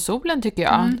också från solen tycker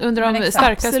jag. Under de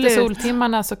starkaste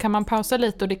soltimmarna så kan man pausa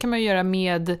lite och det kan man ju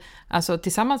göra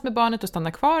tillsammans med barnet och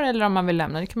stanna kvar, eller om man vill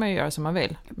lämna, det kan man ju göra som man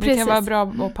vill. Men det kan vara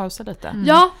bra att pausa lite.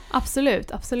 Ja,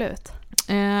 absolut.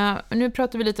 Nu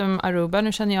pratar vi lite om Aruba.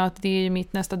 Nu känner jag att det är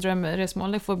mitt nästa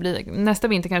drömresmål. Det får bli nästa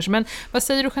vinter kanske. Men vad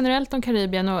säger du generellt om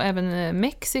Karibien och även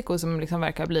Mexiko som liksom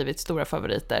verkar ha blivit stora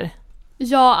favoriter?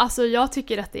 Ja, alltså jag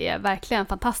tycker att det är verkligen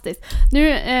fantastiskt.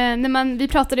 Nu, vi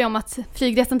pratade ju om att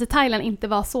flygresan till Thailand inte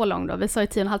var så lång då. Vi sa ju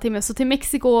 10,5 timmar. Så till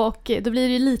Mexiko, och då blir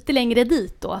det ju lite längre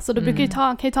dit då. Så då kan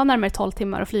ju ta närmare 12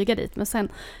 timmar att flyga dit. Men sen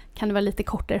kan det vara lite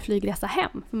kortare flygresa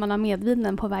hem. För man har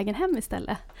medvinen på vägen hem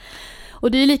istället.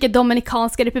 Och det är ju lika,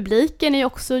 Dominikanska republiken är ju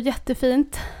också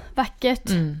jättefint, vackert.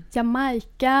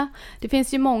 Jamaica, det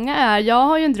finns ju många öar. Jag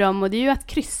har ju en dröm och det är ju att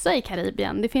kryssa i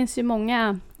Karibien. Det finns ju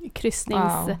många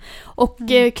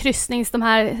de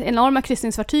här enorma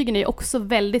kryssningsfartygen är ju också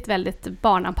väldigt, väldigt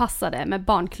barnanpassade med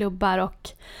barnklubbar och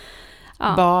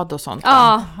bad och sånt.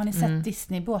 Ja. Har ni sett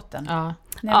Disney-båten? Ja.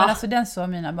 Nej, men alltså den såg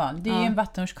mina barn. Det är ju en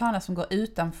vattenrutschkana som går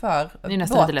utanför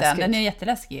båten. Den är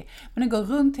jätteläskig. Men den går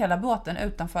runt hela båten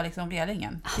utanför liksom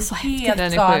relingen. Så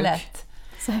helt galet.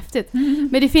 Så häftigt.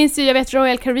 Men det finns ju, jag vet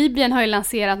Royal Caribbean har ju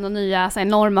lanserat några nya så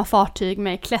enorma fartyg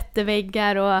med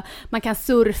klätterväggar och man kan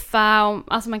surfa och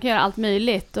alltså man kan göra allt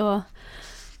möjligt.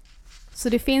 Så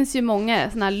det finns ju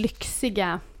många såna här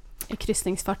lyxiga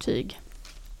kryssningsfartyg.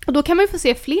 Och då kan man ju få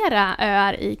se flera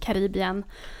öar i Karibien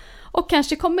och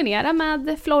kanske kombinera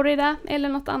med Florida eller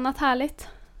något annat härligt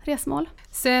resmål.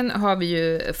 Sen har vi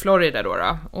ju Florida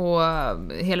då och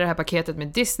hela det här paketet med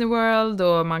Disney World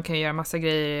och man kan göra massa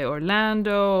grejer i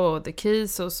Orlando och The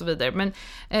Keys och så vidare. Men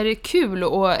är det kul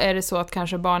och är det så att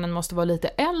kanske barnen måste vara lite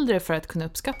äldre för att kunna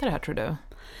uppskatta det här, tror du?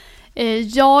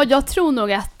 Ja, jag tror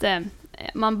nog att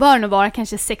man bör nog vara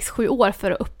kanske 6-7 år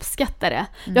för att uppskatta det.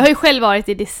 Jag har ju själv varit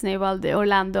i Disney World i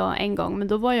Orlando en gång, men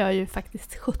då var jag ju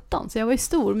faktiskt 17, så jag var ju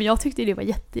stor, men jag tyckte det var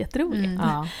jätteroligt.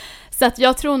 Så att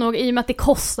jag tror nog, i och med att det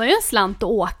kostar ju en slant att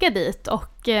åka dit,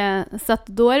 och så att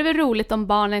då är det väl roligt om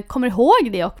barnen kommer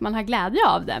ihåg det och man har glädje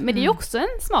av det. Men det är ju också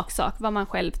en smaksak vad man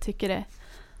själv tycker det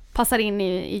passar in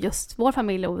i just vår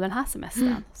familj och den här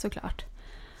semestern, såklart.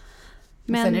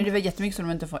 Men sen är det väl jättemycket som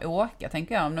de inte får åka,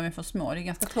 tänker jag, om de är för små. Det är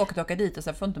ganska tråkigt att åka dit och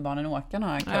så får inte barnen åka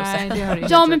några karuseller.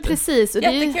 Ja, men precis. Och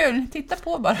jättekul, titta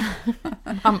på bara.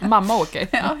 Mamma åker.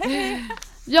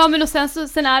 Ja, men och sen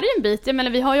är det ju en bit. Jag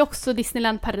menar, vi har ju också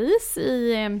Disneyland Paris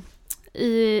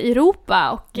i Europa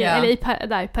och eller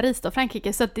i Paris då,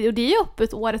 Frankrike. Så att det är ju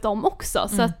öppet året om också.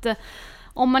 Så att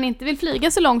om man inte vill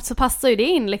flyga så långt så passar ju det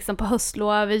in liksom på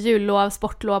höstlov, jullov,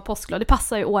 sportlov, påsklov. Det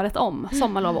passar ju året om.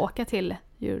 Sommarlov att åka till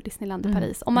Disneyland i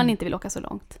Paris om man inte vill åka så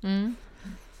långt.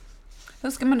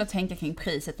 Hur ska man då tänka kring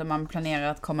priset om man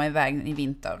planerar att komma iväg i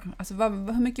vinter? Alltså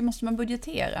hur mycket måste man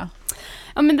budgetera?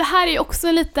 Ja, men det här är ju också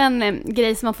en liten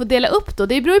grej som man får dela upp då.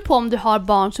 Det beror ju på om du har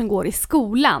barn som går i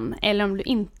skolan eller om du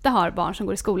inte har barn som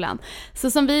går i skolan.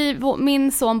 Så som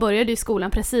min son började i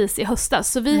skolan precis i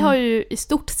höstas, så vi har ju i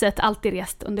stort sett alltid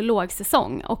rest under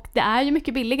lågsäsong, och det är ju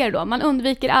mycket billigare då. Man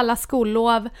undviker alla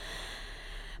skollov,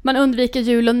 man undviker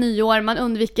jul och nyår, man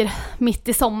undviker mitt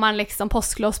i sommaren liksom,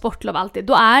 påsklov, sportlov, alltid.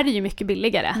 Då är det ju mycket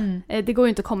billigare. Det går ju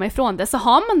inte att komma ifrån det. Så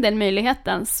har man den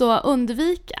möjligheten, så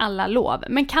undvik alla lov.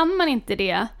 Men kan man inte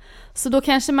det, så då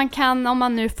kanske man kan, om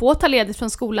man nu får ta ledigt från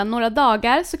skolan några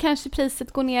dagar, så kanske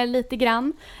priset går ner lite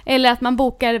grann. Eller att man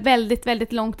bokar väldigt,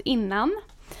 väldigt långt innan.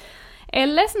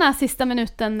 Eller såna här sista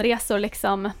minuten-resor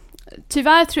liksom.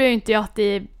 Tyvärr tror jag inte att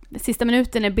det sista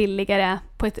minuten är billigare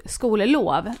på ett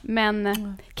skolelov, men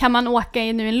kan man åka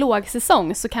i nu en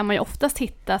lågsäsong, så kan man ju oftast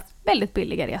hitta väldigt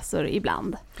billiga resor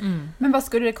ibland. Men vad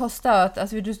skulle det kosta?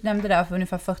 Alltså, du nämnde där för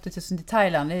ungefär 40 000 till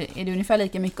Thailand. Är det ungefär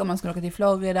lika mycket om man skulle åka till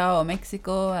Florida och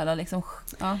Mexiko? Eller liksom,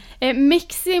 ja.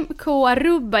 Mexiko och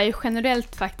Aruba är ju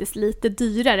generellt faktiskt lite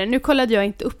dyrare. Nu kollade jag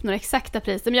inte upp några exakta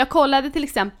priser, men jag kollade till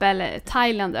exempel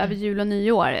Thailand över jul och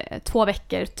nyår. 2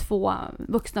 veckor, 2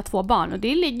 vuxna, 2 barn. Och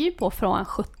det ligger ju på från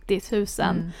 70 000.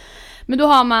 Men då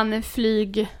har man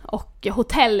flyg och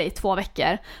hotell i 2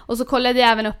 veckor. Och så kollade jag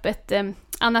även upp ett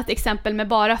annat exempel med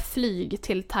bara flyg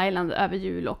till Thailand över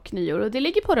jul och nyår. Och det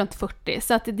ligger på runt 40.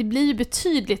 Så att det blir ju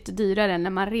betydligt dyrare när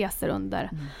man reser under.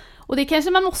 Och det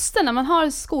kanske man måste när man har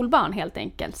skolbarn helt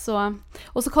enkelt.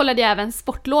 Och så kollade jag även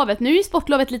sportlovet. Nu är ju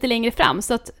sportlovet lite längre fram,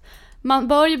 så att man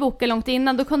bör ju boka långt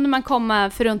innan. Då kunde man komma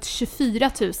för runt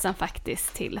 24 000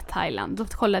 faktiskt till Thailand. Då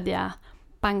kollade jag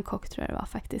Bangkok, tror jag det var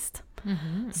faktiskt.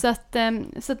 Så att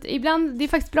ibland, det är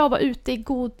faktiskt bra att vara ute i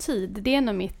god tid. Det är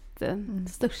nog mitt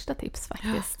största tips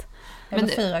faktiskt. Eller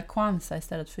fira Kwanzaa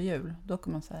istället för jul. Då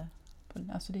kan man säga,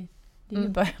 alltså det är ju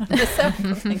början av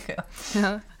december, tänker jag.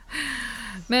 Ja.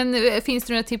 Men finns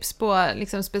det några tips på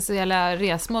liksom speciella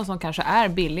resmål som kanske är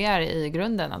billigare i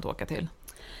grunden att åka till?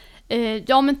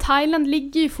 Ja, men Thailand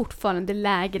ligger ju fortfarande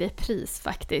lägre i pris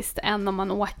faktiskt än om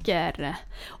man åker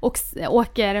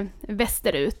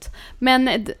västerut.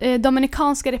 Men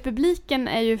Dominikanska republiken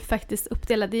är ju faktiskt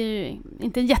uppdelad, det är ju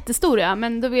inte en jättestor ö,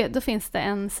 men då finns det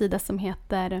en sida som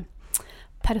heter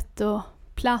Puerto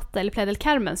Plata eller Playa del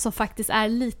Carmen, som faktiskt är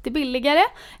lite billigare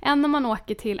än om man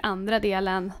åker till andra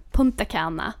delen, Punta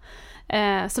Cana.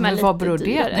 Som är vad beror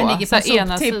det på? Den ligger på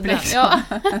ena sidan. Liksom. Ja.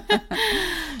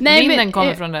 Vinden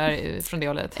kommer från det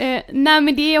hållet. Nej,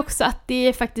 men det är också att det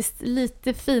är faktiskt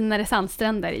lite finare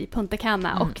sandstränder i Punta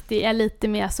Cana och det är lite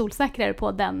mer solsäkrare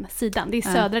på den sidan. Det är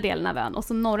södra delen av ön, och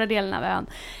så norra delen av ön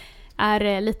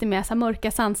är lite mer så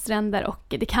mörka sandstränder, och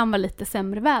det kan vara lite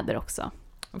sämre väder också.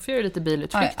 Och får göra lite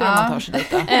bilutflykter om man tar sig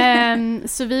dit.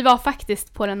 Så vi var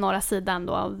faktiskt på den norra sidan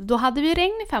då hade vi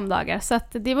regn i 5 dagar, så att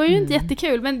det var ju inte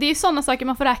jättekul, men det är ju sådana saker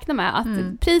man får räkna med,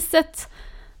 att priset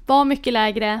var mycket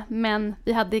lägre, men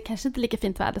vi hade kanske inte lika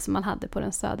fint väder som man hade på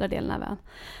den södra delen av ön.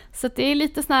 Så att det är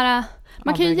lite sådana,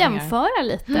 man kan ju jämföra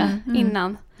lite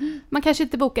innan. Man kanske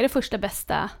inte bokar det första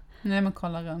bästa. Nej, man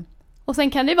kollar runt. Och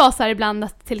sen kan det ju vara så här ibland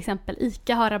att till exempel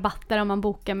ICA har rabatter om man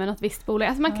bokar med något visst bolag.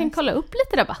 Alltså man kan kolla upp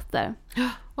lite rabatter.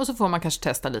 Och så får man kanske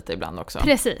testa lite ibland också.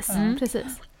 Precis,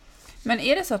 precis. Men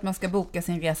är det så att man ska boka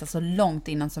sin resa så långt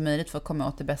innan som möjligt för att komma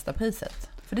åt det bästa priset?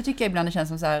 För det tycker jag ibland det känns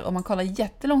som så här, om man kollar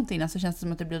jättelångt innan så känns det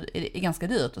som att det är ganska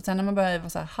dyrt. Och sen när man börjar vara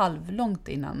så här halvlångt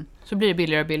innan, så blir det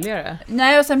billigare och billigare.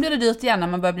 Nej, och sen blir det dyrt igen när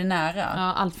man börjar bli nära.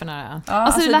 Ja, allt för nära. Ja,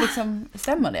 alltså liksom,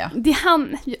 stämmer det?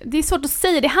 Det är svårt att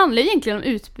säga, det handlar ju egentligen om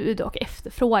utbud och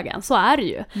efterfrågan, så är det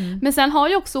ju. Men sen har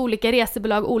ju också olika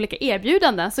resebolag olika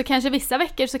erbjudanden, så kanske vissa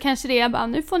veckor så kanske det är,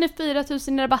 nu får ni 4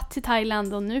 000 i rabatt till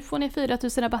Thailand och nu får ni 4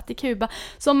 000 rabatt till Kuba.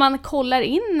 Så om man kollar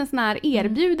in såna här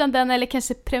erbjudanden eller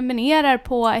kanske prenumererar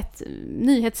på ett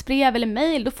nyhetsbrev eller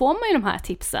mejl, då får man ju de här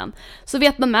tipsen. Så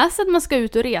vet man med sig att man ska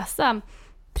ut och resa,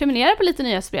 prenumerera på lite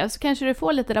nyhetsbrev, så kanske du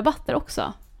får lite rabatter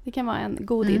också. Det kan vara en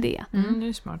god idé. Det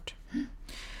är smart.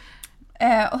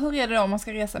 Och hur är det då om man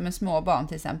ska resa med små barn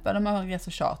till exempel, om man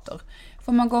reser charter?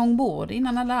 Får man gå ombord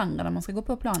innan alla andra när man ska gå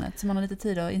på planet, så man har lite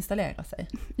tid att installera sig?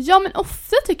 Ja, men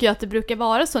ofta tycker jag att det brukar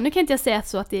vara så. Nu kan inte jag säga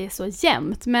så att det är så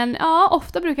jämnt, men ja,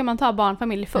 ofta brukar man ta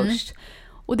barnfamilj först.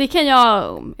 Och det kan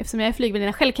jag, eftersom jag är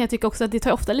flygvärdinna själv, kan jag tycka också att det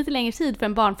tar ofta lite längre tid för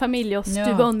en barnfamilj att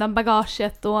stuva undan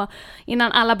bagaget och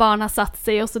innan alla barn har satt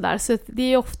sig och sådär. Så det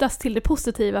är oftast till det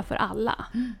positiva för alla.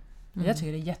 Jag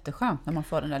tycker det är jätteskönt när man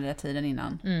får den där lilla tiden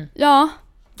innan. Ja,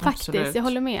 faktiskt. Absolut. Jag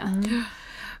håller med.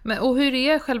 Men, och hur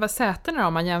är själva sätena då,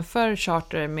 om man jämför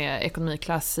charter med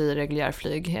ekonomiklass i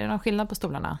reguljärflyg? Är det någon skillnad på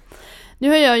stolarna? Nu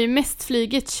har jag ju mest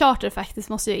flygit charter faktiskt,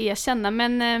 måste jag erkänna.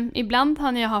 Men ibland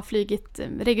har jag flygit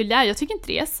reguljär. Jag tycker inte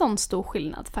det är sån stor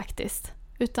skillnad faktiskt.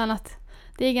 Utan att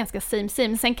det är ganska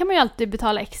same. Sen kan man ju alltid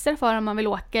betala extra för om man vill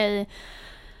åka i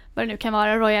vad det nu kan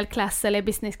vara, Royal Class eller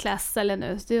Business Class eller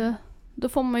nu. Då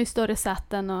får man ju större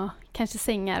säten och kanske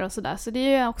sängar och sådär. Så det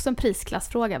är ju också en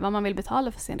prisklassfråga vad man vill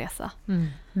betala för sin resa.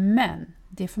 Men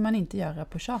det får man inte göra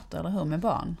på charter, eller hur, med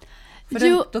barn?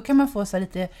 För då kan man få så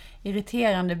lite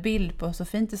irriterande bild på så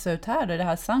fint det ser ut här. Det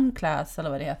här Sun Class eller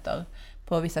vad det heter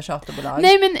på vissa charterbolag.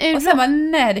 Och sen bara,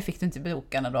 nej, det fick du inte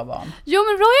boka när du var barn. Jo,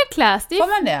 men Royal Class, det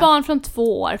är barn från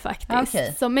 2 år faktiskt.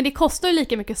 Okay. Så, men det kostar ju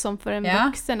lika mycket som för en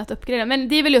vuxen att uppgradera. Men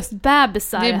det är väl just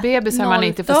bebisar. Det är bebisar man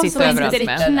inte får sitta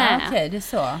överallt med. Okej, det är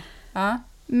så. Ja.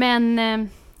 Men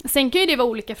sen kan ju det vara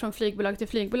olika från flygbolag till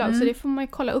flygbolag. Så det får man ju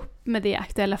kolla upp med det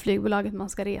aktuella flygbolaget man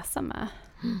ska resa med.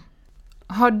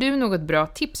 Har du något bra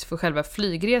tips för själva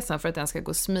flygresan för att den ska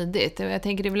gå smidigt? Jag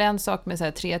tänker det är väl en sak med så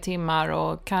här 3 timmar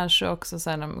och kanske också så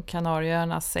här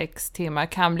Kanarieöarna 6 timmar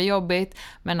kan bli jobbigt.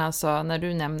 Men alltså när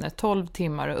du nämner 12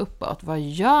 timmar och uppåt, vad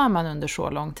gör man under så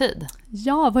lång tid?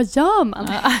 Ja, vad gör man?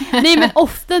 Nej, men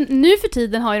ofta nu för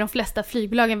tiden har ju de flesta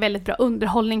flygbolag en väldigt bra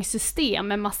underhållningssystem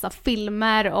med massa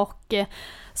filmer och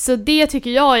så det tycker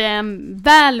jag är en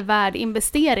väl värd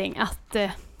investering att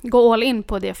gå all in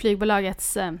på det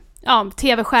flygbolagets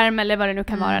tv-skärm eller vad det nu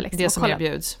kan vara. Liksom, det som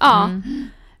erbjuds. Ja.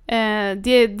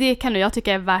 Det kan jag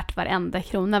tycka är värt varenda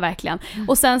krona verkligen.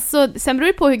 Och sen beror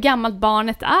det på hur gammalt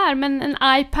barnet är. Men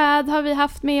en iPad har vi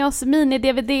haft med oss,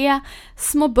 mini-DVD,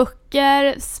 små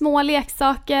böcker, små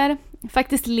leksaker.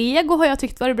 Faktiskt Lego har jag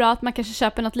tyckt varit bra, att man kanske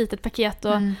köper något litet paket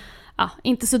och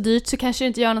inte så dyrt så kanske det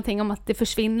inte gör någonting om att det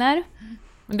försvinner.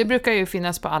 Det brukar ju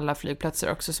finnas på alla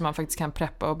flygplatser också så man faktiskt kan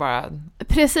preppa och bara...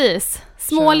 Precis.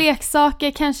 Små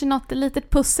leksaker, kanske något litet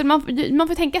pussel. Man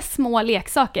får tänka små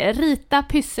leksaker. Rita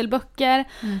pysselböcker.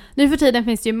 Nu för tiden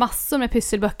finns det ju massor med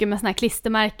pysselböcker med såna här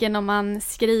klistermärken och man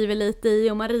skriver lite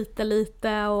i och man ritar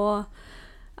lite. Och...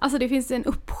 Alltså det finns en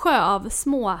uppsjö av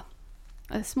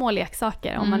små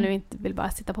leksaker om man nu inte vill bara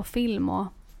sitta på film och...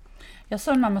 Jag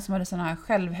såg en mamma som hade sån här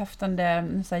självhäftande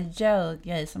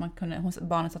görgrej som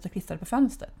barnet satt och klistrade på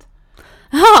fönstret.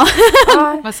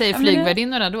 Vad säger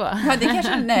flygvärdinnorna då? Ja, det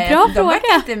kanske, nej, bra de fråga.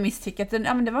 verkar inte misstycka.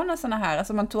 Men det var några såna här,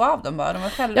 alltså man tog av dem bara. De var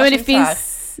själva, ja,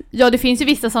 men det finns ju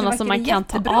vissa sådana som man kan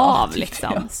ta av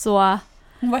liksom. Så...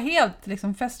 Hon var helt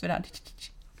liksom fäst vid det här.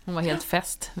 Hon var helt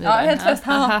fäst. Ja, helt fäst.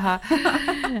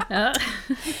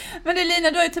 Men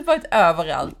Elina, du har ju typ varit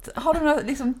överallt. Har du några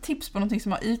liksom, tips på någonting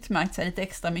som har utmärkt sig lite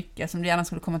extra mycket som du gärna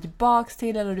skulle komma tillbaks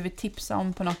till eller du vill tipsa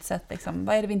om på något sätt? Liksom?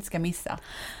 Vad är det vi inte ska missa?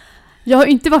 Jag har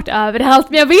inte varit överallt,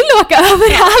 men jag vill åka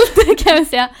överallt kan jag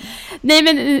säga. Nej,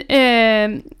 men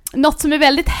något som är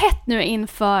väldigt hett nu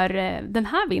inför den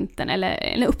här vintern,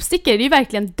 eller uppstickare, det är ju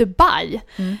verkligen Dubai.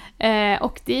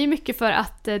 Och det är mycket för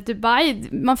att Dubai,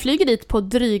 man flyger dit på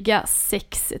dryga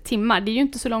 6 timmar. Det är ju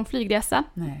inte så lång flygresa.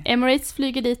 Nej. Emirates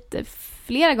flyger dit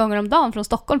flera gånger om dagen från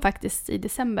Stockholm faktiskt i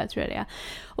december tror jag det är.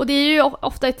 Och det är ju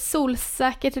ofta ett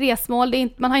solsäkert resmål.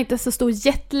 Man har inte så stor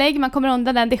jetlag, man kommer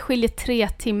undan den. Det skiljer 3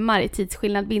 timmar i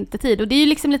tidsskillnad vintertid. Och det är ju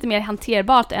liksom lite mer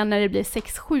hanterbart än när det blir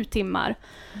 6-7 timmar.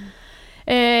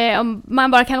 Om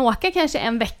man bara kan åka kanske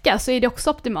en vecka så är det också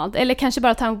optimalt. Eller kanske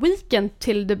bara ta en weekend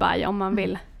till Dubai om man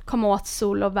vill komma åt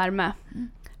sol och värme.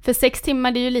 För 6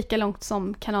 timmar det är ju lika långt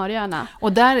som Kanarieöarna.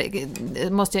 Och där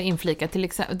måste jag inflika till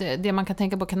exempel, det man kan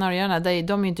tänka på Kanarieöarna, de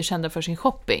är ju inte kända för sin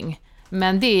shopping.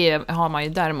 Men det har man ju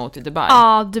däremot i Dubai.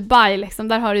 Ja, Dubai liksom.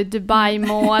 Där har du Dubai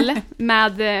Mall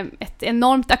med ett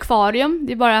enormt akvarium.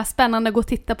 Det är bara spännande att gå och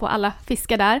titta på alla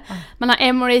fiskar där. Man har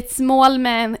Emirates Mall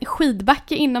med en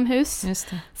skidbacke inomhus. Just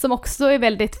det. Som också är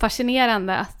väldigt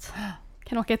fascinerande att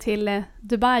kan åka till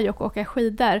Dubai och åka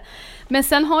skidor. Men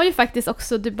sen har ju faktiskt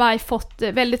också Dubai fått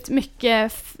väldigt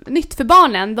mycket nytt för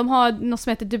barnen. De har något som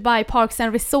heter Dubai Parks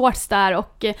and Resorts där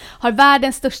och har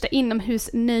världens största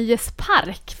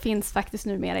inomhusnöjespark finns faktiskt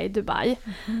numera i Dubai.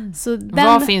 Så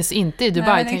vad finns inte i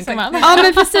Dubai tänker man? Ja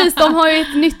men precis, de har ju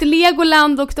ett nytt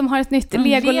Legoland och de har ett nytt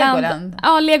Legoland.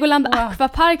 Ja, Legoland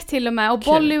Aquapark till och med och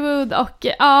cool. Bollywood och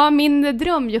ja, min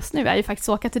dröm just nu är ju faktiskt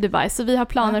att åka till Dubai så vi har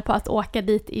planer på att åka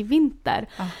dit i vinter.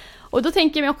 Och då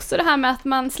tänker jag också det här med att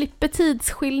man slipper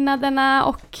tidsskillnaderna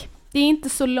och det är inte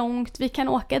så långt, vi kan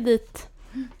åka dit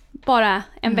bara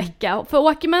en vecka. För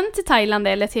åker man till Thailand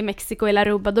eller till Mexiko eller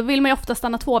Aruba då vill man ju ofta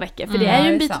stanna 2 veckor för det är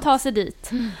ju en bit att ta sig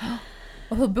dit.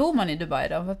 Och hur bor man i Dubai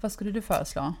då? Vad skulle du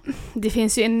föreslå? Det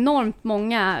finns ju enormt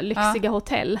många lyxiga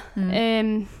hotell.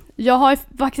 Jag har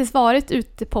faktiskt varit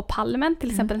ute på Palmen, till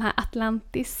exempel den här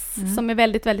Atlantis som är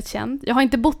väldigt, väldigt känd. Jag har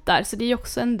inte bott där så det är ju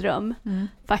också en dröm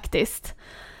faktiskt.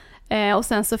 Och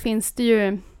sen så finns det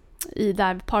ju i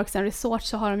där Parks and Resort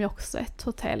så har de ju också ett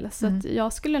hotell. Så att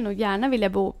jag skulle nog gärna vilja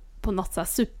bo på något så här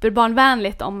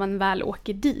superbarnvänligt om man väl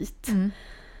åker dit.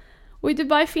 Och i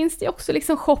Dubai finns det också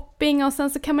liksom shopping och sen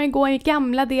så kan man ju gå i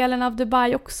gamla delen av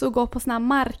Dubai också och gå på såna här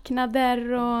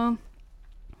marknader och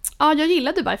ja, jag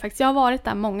gillar Dubai faktiskt. Jag har varit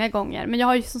där många gånger men jag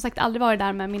har ju som sagt aldrig varit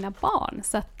där med mina barn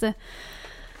så att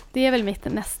det är väl mitt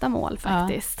nästa mål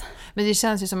faktiskt. Ja. Men det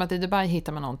känns ju som att i Dubai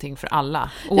hittar man någonting för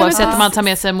alla. Oavsett om man tar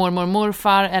med sig mormor och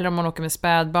morfar eller om man åker med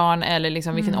spädbarn eller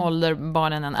liksom vilken ålder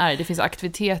barnen än är. Det finns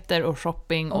aktiviteter och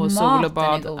shopping och sol och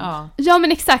bad. Ja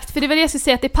men exakt, för det var det jag skulle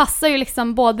säga att det passar ju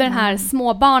liksom både den här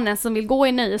småbarnen som vill gå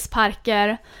i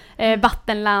nöjesparker,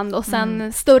 vattenland och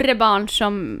sen större barn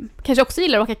som kanske också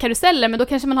gillar att åka karuseller men då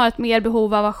kanske man har ett mer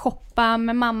behov av att shoppa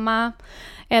med mamma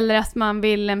eller att man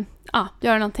vill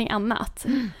göra någonting annat.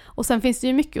 Och sen finns det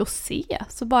ju mycket att se.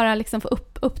 Så bara liksom få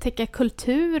upptäcka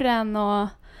kulturen och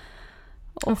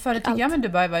för det tycker jag med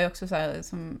Dubai var ju också så här,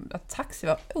 som att taxi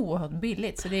var oerhört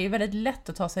billigt. Så det är ju väldigt lätt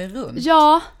att ta sig runt.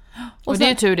 Ja. Och det är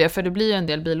ju tur det, för det blir ju en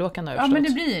del bilåkande. Ja, men det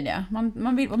blir ju det.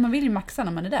 Man vill ju maxa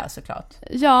när man är där såklart.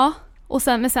 Ja, och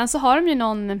men sen så har de ju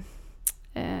någon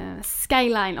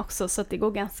skyline också så att det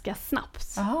går ganska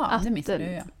snabbt. Jaha, det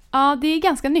missade jag. Ja, det är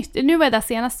ganska nytt. Nu var jag där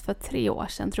senast för 3 år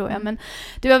sedan tror jag. Men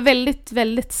det var väldigt,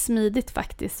 väldigt smidigt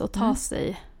faktiskt att ta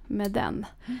sig med den.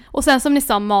 Och sen som ni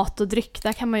sa, mat och dryck.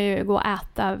 Där kan man ju gå och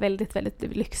äta väldigt,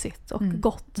 väldigt lyxigt och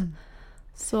gott.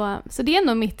 Så det är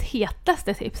nog mitt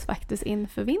hetaste tips faktiskt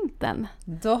inför vintern.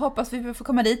 Då hoppas vi får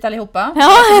komma dit allihopa.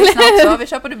 Ja, snart så. Vi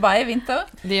kör på Dubai i vinter.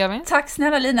 Det gör vi. Tack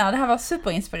snälla Lina, det här var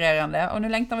superinspirerande. Och nu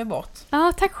längtar vi bort.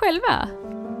 Ja, tack själva.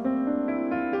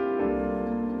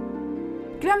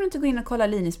 Glöm inte att gå in och kolla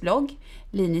Linis blogg,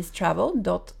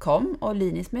 linistravel.com och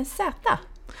Linis med Z.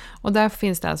 Och där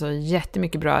finns det alltså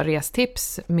jättemycket bra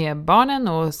restips med barnen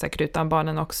och säkert utan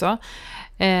barnen också.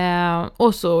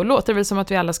 Och så låter det väl som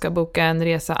att vi alla ska boka en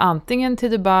resa antingen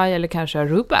till Dubai eller kanske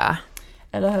Aruba.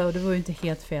 Eller hur, det var ju inte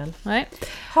helt fel. Nej.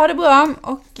 Ha det bra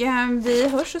och vi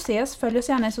hörs och ses. Följ oss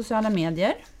gärna i sociala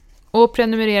medier. Och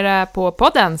prenumerera på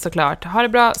podden såklart. Ha det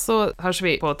bra så hörs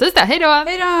vi på tisdag. Hej då!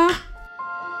 Hej då!